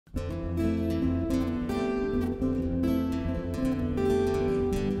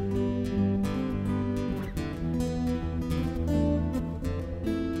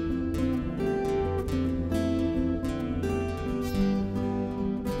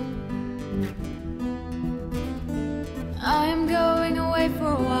am going away for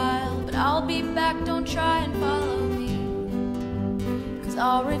a while, but I'll be back, don't try and follow me, 'cause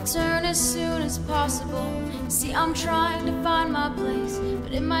I'll return as soon as possible. See, I'm trying to find my place,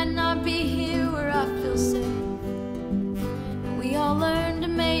 but it might not be here where I feel safe. And we all learn to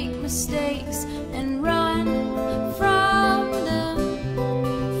make mistakes and run from them,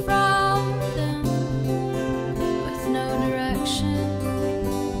 with no direction.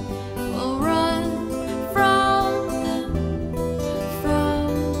 We'll run from them,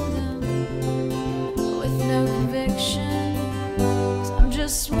 with no conviction. 'Cause I'm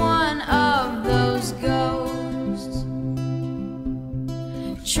just one of those ghosts,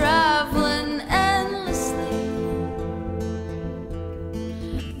 traveling endlessly.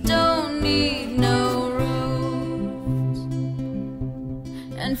 Don't need no roads.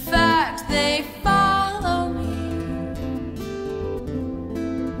 In fact, they follow me,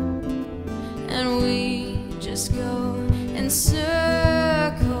 and we just go in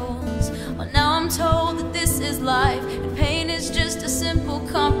circles. Well, now I'm told that this is life, and pain is just a simple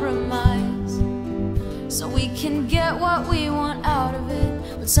compromise, so we can get what we want out of it.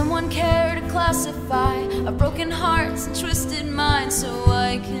 Would someone care to classify our broken hearts and twisted minds, so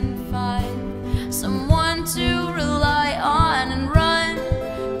I can find someone to rely on and run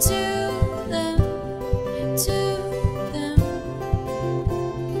to them,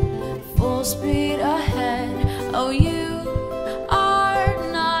 full speed ahead. Oh, you are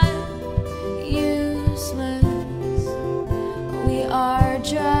not useless. We are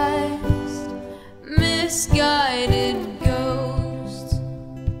just misguided ghosts,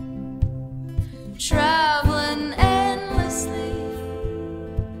 traveling endlessly.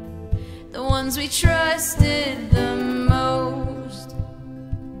 The ones we trusted the most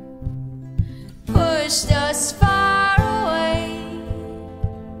pushed us far away,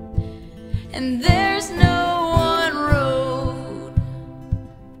 and there's no one road,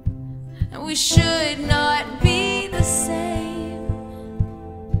 and we should not be the same.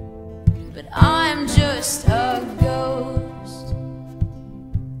 But I'm just a ghost,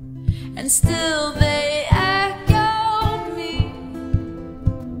 and still